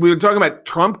were talking about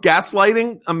Trump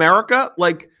gaslighting America?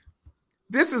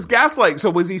 This is gaslighting. So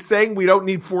was he saying we don't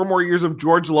need 4 more years of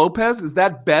George Lopez? Is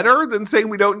that better than saying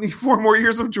we don't need 4 more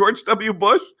years of George W.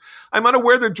 Bush? I'm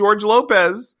unaware that George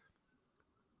Lopez,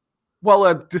 while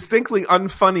a distinctly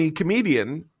unfunny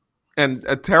comedian and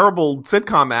a terrible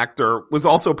sitcom actor, was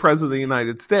also president of the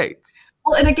United States.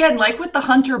 Well, and again, like with the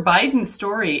Hunter Biden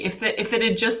story, if it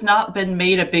had just not been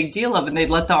made a big deal of and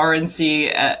they'd let the RNC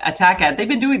attack ad, they've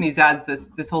been doing these ads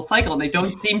this whole cycle and they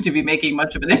don't seem to be making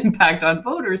much of an impact on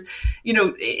voters.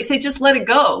 If they just let it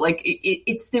go,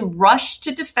 it's the rush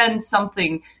to defend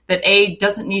something that A,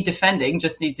 doesn't need defending,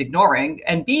 just needs ignoring,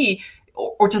 and B,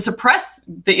 or to suppress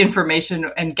the information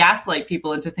and gaslight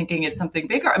people into thinking it's something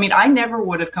bigger. I mean, I never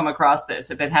would have come across this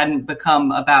if it hadn't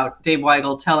become about Dave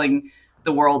Weigel telling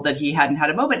the world that he hadn't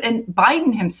had a moment. And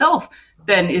Biden himself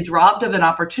then is robbed of an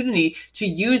opportunity to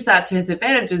use that to his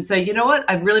advantage and say, you know what,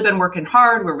 I've really been working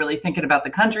hard. We're really thinking about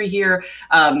the country here.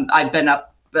 I've been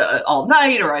up all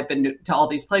night, or I've been to all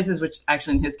these places, which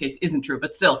actually in his case isn't true.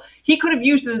 But still, he could have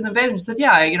used it as an advantage and said,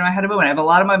 yeah, I had a moment. I have a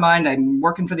lot on my mind. I'm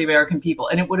working for the American people.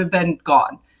 And it would have been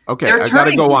gone. Okay, I got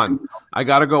to go on. I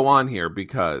got to go on here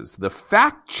because the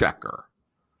fact checker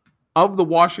of the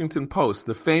Washington Post,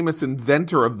 the famous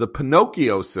inventor of the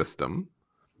Pinocchio system,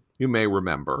 you may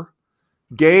remember,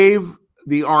 gave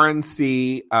the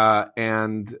RNC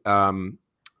and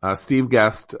Steve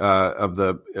Guest of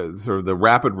the sort of the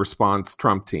rapid response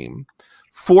Trump team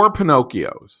 4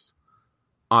 Pinocchios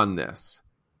on this.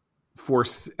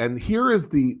 And here is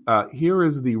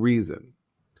the reason.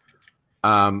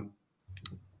 Hold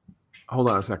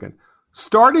on a second.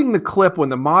 Starting the clip when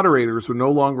the moderators were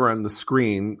no longer on the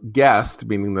screen, Guest,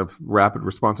 meaning the rapid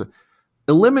response,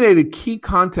 eliminated key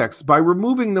context by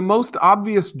removing the most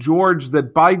obvious George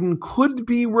that Biden could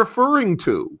be referring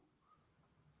to.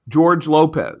 George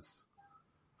Lopez,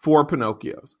 Four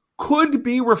Pinocchios, could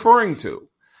be referring to.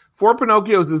 Four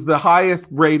Pinocchios is the highest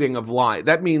rating of lie.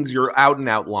 That means you're out and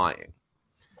out lying.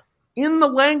 In the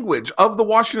language of the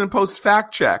Washington Post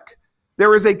fact check,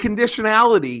 there is a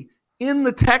conditionality in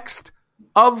the text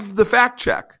of the fact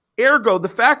check. Ergo, the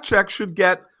fact check should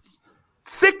get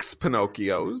 6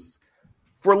 Pinocchios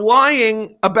for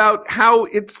lying about how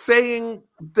it's saying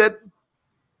that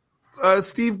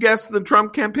Steve Guest and the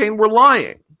Trump campaign were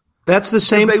lying. That's the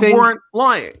same thing. They weren't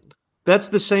lying. That's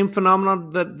the same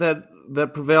phenomenon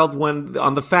that prevailed when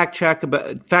on the fact check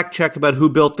about who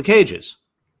built the cages.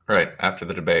 Right, after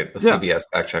the debate, the CBS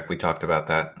fact check, we talked about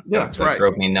that. Yeah, that's right.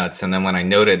 Drove me nuts. And then when I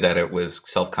noted that it was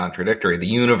self-contradictory, the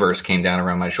universe came down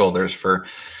around my shoulders for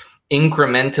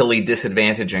incrementally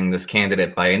disadvantaging this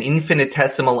candidate by an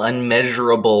infinitesimal,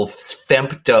 unmeasurable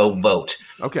femto vote.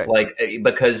 Okay.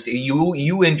 Because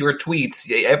you and your tweets,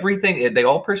 everything, they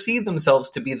all perceive themselves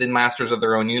to be the masters of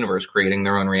their own universe, creating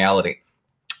their own reality.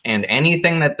 And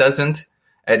anything that doesn't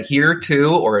adhere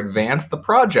to or advance the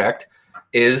project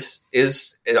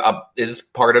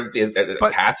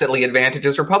tacitly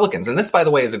advantages Republicans. And this, by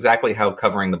the way, is exactly how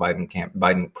covering the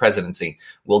Biden presidency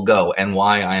will go, and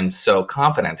why I am so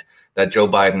confident that Joe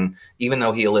Biden, even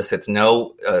though he elicits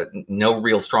no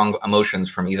real strong emotions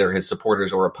from either his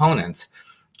supporters or opponents,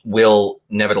 will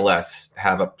nevertheless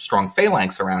have a strong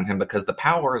phalanx around him, because the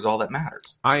power is all that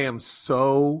matters. I am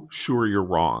so sure you're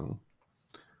wrong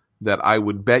that I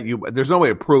would bet you there's no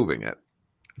way of proving it,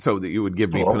 so that you would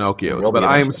give me Pinocchios. But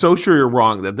I am so sure you're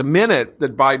wrong that the minute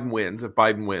that Biden wins, if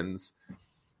Biden wins,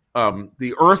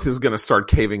 the earth is going to start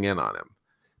caving in on him.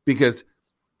 Because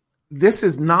this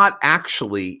is not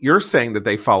actually, you're saying that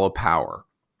they follow power.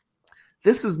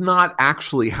 This is not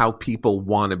actually how people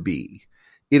want to be.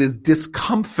 It is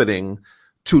discomfiting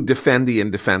to defend the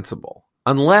indefensible.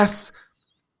 Unless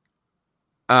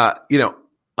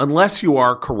you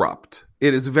are corrupt.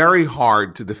 It is very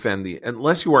hard to defend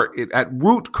unless you are at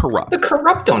root corrupt. The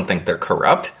corrupt don't think they're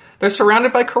corrupt. They're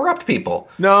surrounded by corrupt people.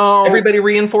 No. Everybody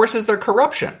reinforces their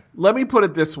corruption. Let me put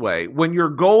it this way. When your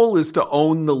goal is to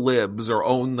own the libs or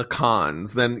own the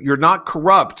cons, then you're not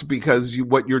corrupt, because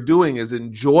what you're doing is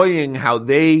enjoying how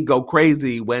they go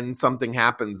crazy when something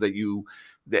happens that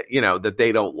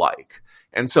they don't like.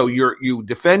 And so you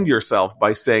defend yourself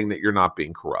by saying that you're not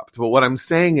being corrupt. But what I'm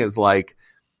saying is, like,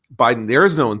 Biden,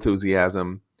 there's no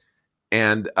enthusiasm,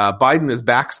 and Biden is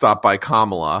backstopped by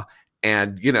Kamala.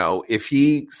 And, if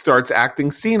he starts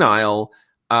acting senile,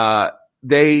 they've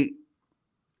got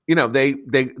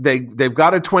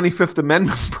a 25th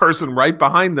Amendment person right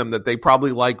behind them that they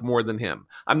probably like more than him.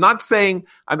 I'm not saying,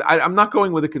 I'm not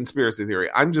going with a conspiracy theory.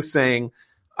 I'm just saying,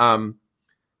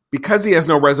 because he has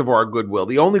no reservoir of goodwill,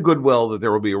 the only goodwill that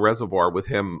there will be a reservoir with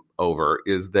him over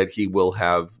is that he will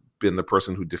have been the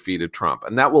person who defeated Trump.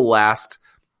 And that will last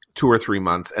 2 or 3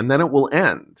 months, and then it will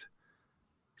end.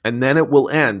 And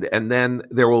then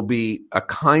there will be a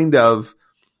kind of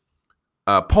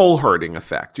poll herding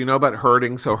effect. You know about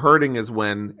herding? So herding is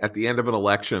when at the end of an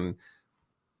election,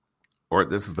 or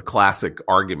this is the classic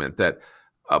argument, that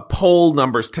poll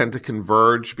numbers tend to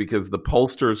converge because the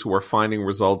pollsters who are finding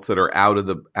results that are out of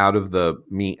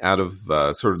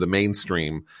sort of the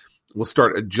mainstream will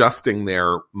start adjusting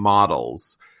their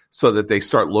models so that they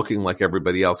start looking like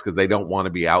everybody else, because they don't want to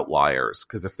be outliers.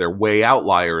 Because if they're way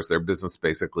outliers, their business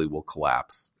basically will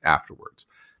collapse afterwards.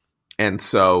 And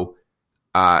so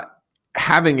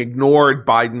having ignored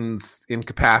Biden's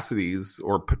incapacities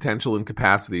or potential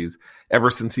incapacities ever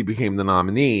since he became the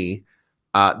nominee,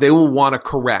 they will want to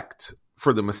correct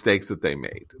for the mistakes that they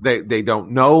made. They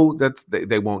don't know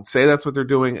they won't say that's what they're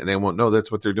doing, and they won't know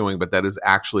that's what they're doing, but that is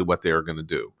actually what they are going to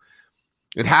do.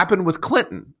 It happened with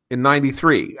Clinton in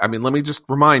 93. I mean, let me just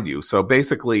remind you. So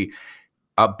basically,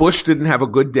 Bush didn't have a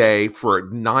good day for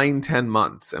 9-10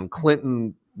 months. And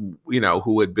Clinton,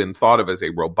 who had been thought of as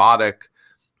a robotic,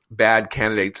 bad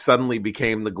candidate, suddenly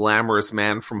became the glamorous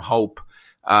man from Hope,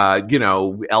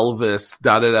 Elvis,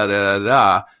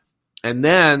 da-da-da-da-da-da. And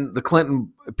then the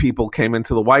Clinton people came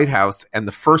into the White House, and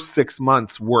the first 6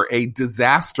 months were a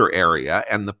disaster area.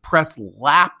 And the press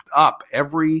lapped up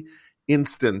every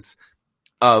instance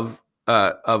of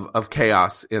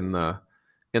chaos in the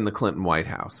Clinton White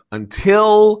House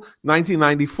until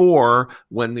 1994,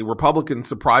 when the Republicans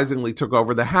surprisingly took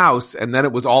over the House, and then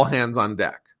it was all hands on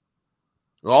deck.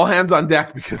 All hands on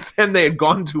deck, because then they had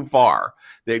gone too far.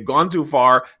 They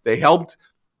helped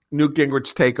Newt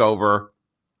Gingrich take over.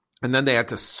 And then they had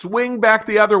to swing back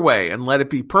the other way and let it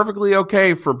be perfectly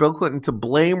okay for Bill Clinton to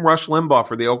blame Rush Limbaugh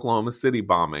for the Oklahoma City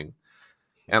bombing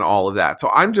and all of that. So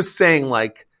I'm just saying,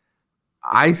 like,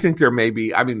 I think there may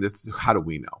be, I mean, this, how do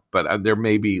we know? But there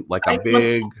may be like a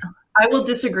big... I will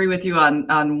disagree with you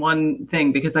on one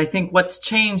thing, because I think what's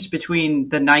changed between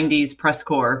the 90s press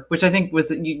corps, which I think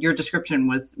was your description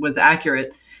was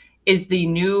accurate, is the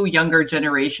new younger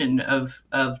generation of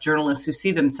journalists who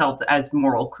see themselves as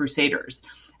moral crusaders.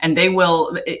 And they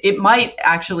will, it might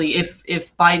actually,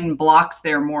 if Biden blocks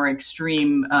their more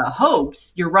extreme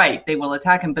hopes, you're right, they will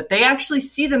attack him. But they actually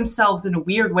see themselves in a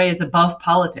weird way as above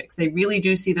politics. They really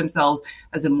do see themselves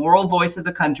as a moral voice of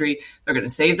the country. They're going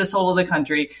to save the soul of the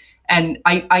country. And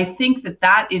I think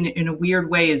that in a weird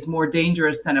way is more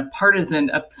dangerous than a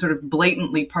sort of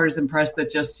blatantly partisan press that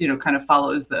just, kind of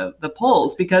follows the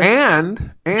polls, because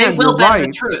and they will bend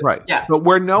the truth. Right. Yeah. But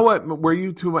where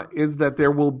you two is that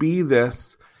there will be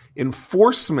this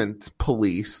enforcement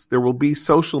police. There will be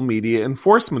social media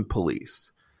enforcement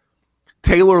police.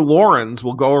 Taylor Lorenz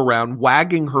will go around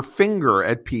wagging her finger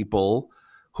at people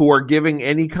who are giving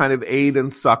any kind of aid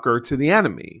and succor to the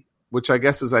enemy, which I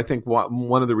guess is, I think,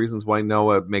 one of the reasons why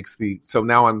Noah makes so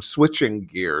now I'm switching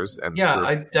gears. And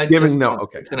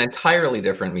it's an entirely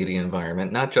different media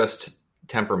environment, not just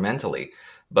temperamentally,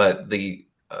 but the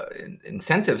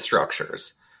incentive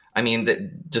structures. I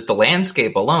mean, just the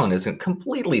landscape alone isn't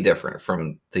completely different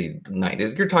from the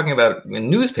 90s. You're talking about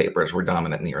newspapers were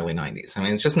dominant in the early 90s. I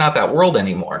mean, it's just not that world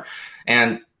anymore.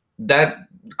 And that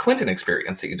Clinton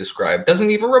experience that you described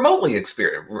doesn't even remotely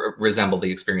resemble the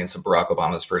experience of Barack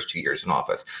Obama's first 2 years in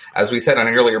office. As we said on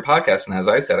an earlier podcast, and as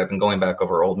I said, I've been going back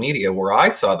over old media, where I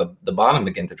saw the bottom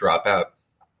begin to drop out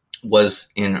was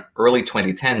in early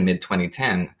 2010,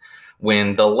 mid-2010,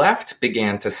 when the left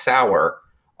began to sour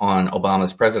on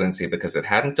Obama's presidency because it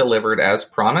hadn't delivered as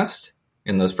promised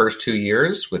in those first 2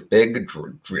 years with big,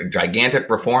 gigantic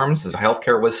reforms. The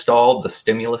healthcare was stalled. The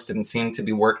stimulus didn't seem to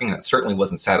be working. And it certainly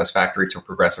wasn't satisfactory to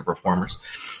progressive reformers.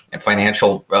 And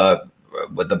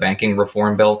with the banking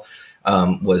reform bill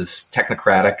was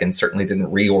technocratic and certainly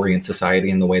didn't reorient society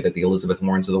in the way that the Elizabeth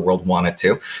Warrens of the world wanted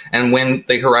to. And when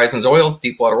the Horizons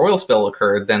Deepwater oil spill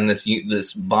occurred, then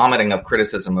this vomiting of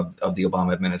criticism of the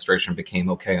Obama administration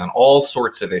became okay on all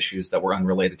sorts of issues that were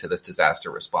unrelated to this disaster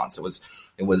response. It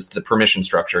was the permission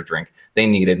structure drink they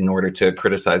needed in order to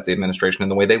criticize the administration in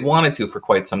the way they wanted to for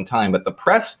quite some time. But the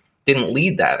press didn't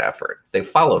lead that effort. They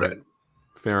followed it.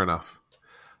 Fair enough.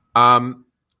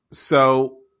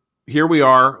 So here we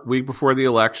are, week before the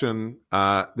election.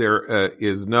 There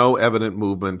is no evident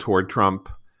movement toward Trump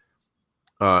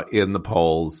in the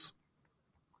polls.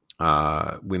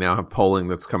 We now have polling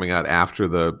that's coming out after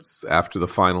the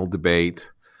final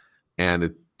debate, and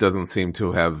it doesn't seem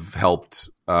to have helped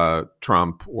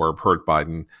Trump or hurt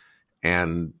Biden.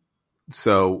 And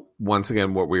so, once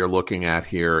again, what we are looking at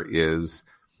here is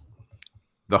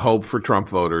the hope for Trump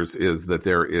voters is that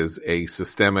there is a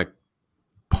systemic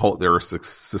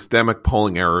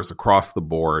polling errors across the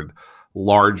board,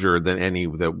 larger than any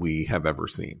that we have ever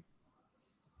seen.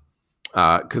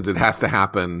 Because it has to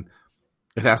happen.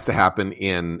 It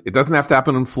doesn't have to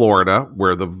happen in Florida,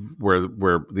 where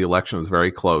the election is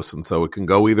very close, and so it can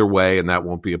go either way, and that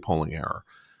won't be a polling error.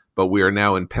 But we are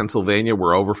now in Pennsylvania.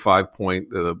 We're over 5 point.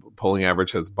 The polling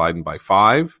average has Biden by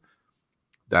 5.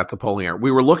 That's a polling error.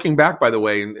 We were looking back, by the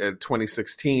way, in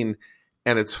 2016.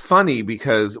 And it's funny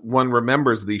because one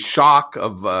remembers the shock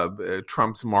of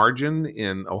Trump's margin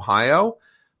in Ohio.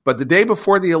 But the day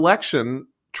before the election,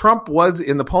 Trump was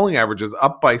in the polling averages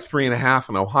up by 3.5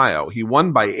 in Ohio. He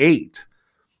won by 8.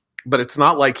 But it's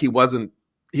not like he wasn't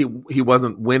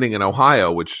winning in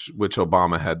Ohio, which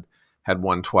Obama had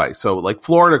won twice. So like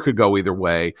Florida could go either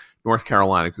way. North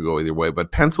Carolina could go either way.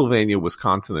 But Pennsylvania,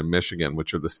 Wisconsin, and Michigan,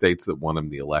 which are the states that won him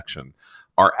the election,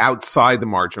 are outside the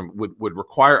margin, would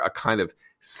require a kind of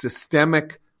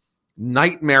systemic,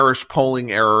 nightmarish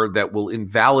polling error that will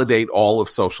invalidate all of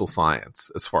social science,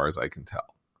 as far as I can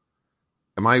tell.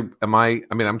 I'm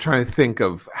trying to think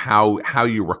of how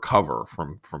you recover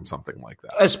from something like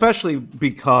that. Especially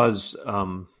because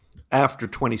after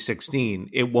 2016,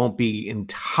 it won't be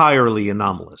entirely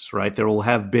anomalous, right? There will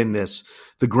have been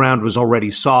the ground was already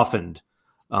softened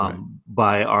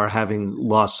by our having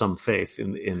lost some faith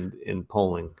in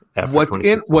polling after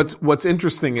 2016. What's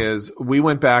interesting is we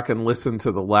went back and listened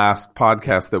to the last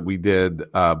podcast that we did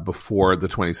before the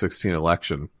 2016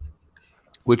 election,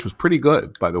 which was pretty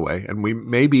good, by the way. And we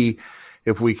maybe,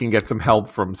 if we can get some help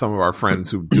from some of our friends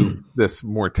who do this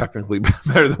more technically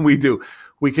better than we do,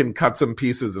 we can cut some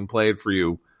pieces and play it for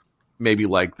you maybe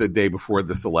like the day before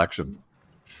this election.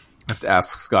 have to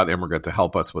ask Scott Immergut to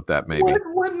help us with that, maybe.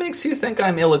 What makes you think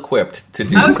I'm ill-equipped to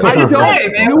do I was so? gonna say,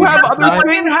 man, You we have got other something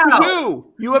things to in-house.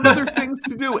 do. You have other things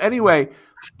to do. Anyway,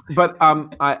 but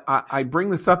I bring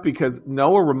this up because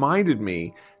Noah reminded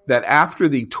me that after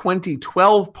the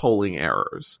 2012 polling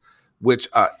errors, which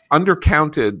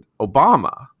undercounted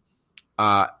Obama,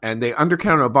 and they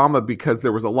undercounted Obama because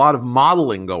there was a lot of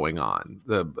modeling going on.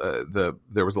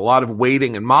 There was a lot of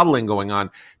weighting and modeling going on,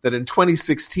 that in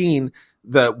 2016,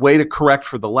 the way to correct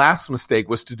for the last mistake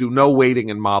was to do no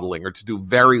weighting and modeling, or to do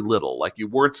very little. Like, you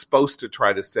weren't supposed to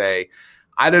try to say,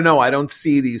 I don't know, I don't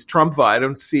see these Trump votes, I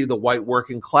don't see the white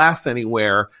working class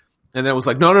anywhere. And then it was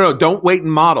like, no, don't wait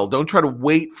and model. Don't try to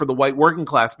wait for the white working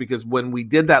class, because when we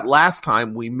did that last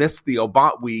time, we missed the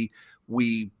Obama.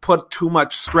 We put too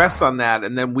much stress on that,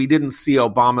 and then we didn't see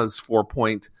Obama's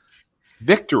 4-point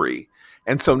victory.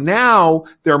 And so now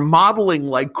they're modeling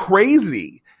like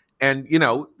crazy. And,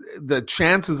 the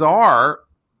chances are,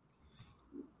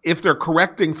 if they're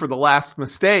correcting for the last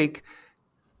mistake,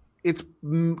 it's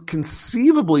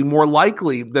conceivably more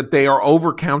likely that they are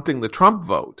overcounting the Trump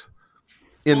vote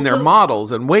in their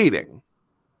models and weighting.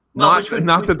 Not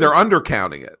that they're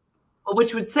undercounting it. Well,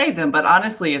 which would save them. But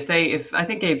honestly, if I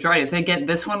think Gabe's right, if they get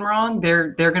this one wrong,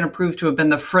 they're going to prove to have been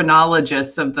the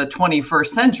phrenologists of the 21st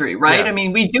century, right? Yeah. I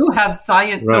mean, we do have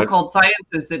so-called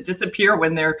sciences that disappear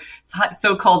when their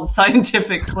so-called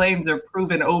scientific claims are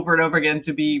proven over and over again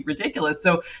to be ridiculous.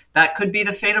 So that could be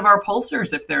the fate of our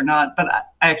pollsters if they're not. But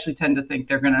I actually tend to think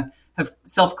they're going to have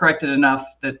self-corrected enough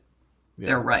that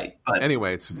they're right. But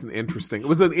anyway, it's just it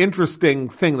was an interesting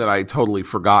thing that I had totally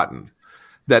forgotten.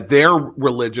 That their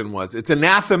religion was, it's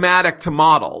anathematic to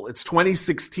model. It's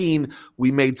 2016.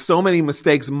 We made so many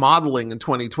mistakes modeling in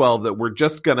 2012 that we're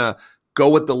just going to go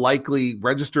with the likely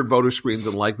registered voter screens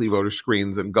and likely voter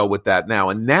screens and go with that now.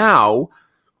 And now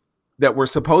that we're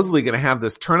supposedly going to have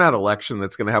this turnout election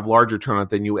that's going to have larger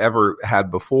turnout than you ever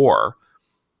had before,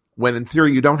 when in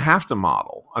theory you don't have to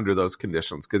model under those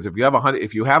conditions. Because if you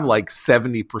have like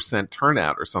 70%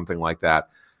 turnout or something like that,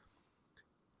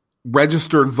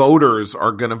 registered voters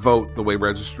are going to vote the way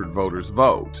registered voters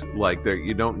vote. Like,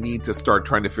 you don't need to start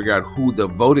trying to figure out who the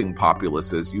voting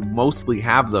populace is. You mostly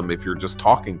have them if you're just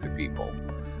talking to people.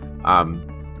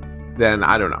 Then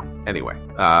I don't know. Anyway,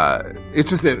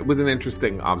 it was an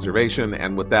interesting observation.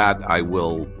 And with that, I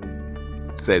will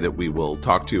say that we will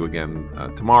talk to you again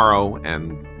tomorrow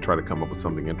and try to come up with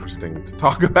something interesting to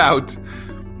talk about.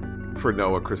 For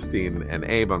Noah, Christine, and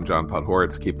Abe, I'm John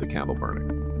Podhoretz. Keep the candle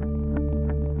burning.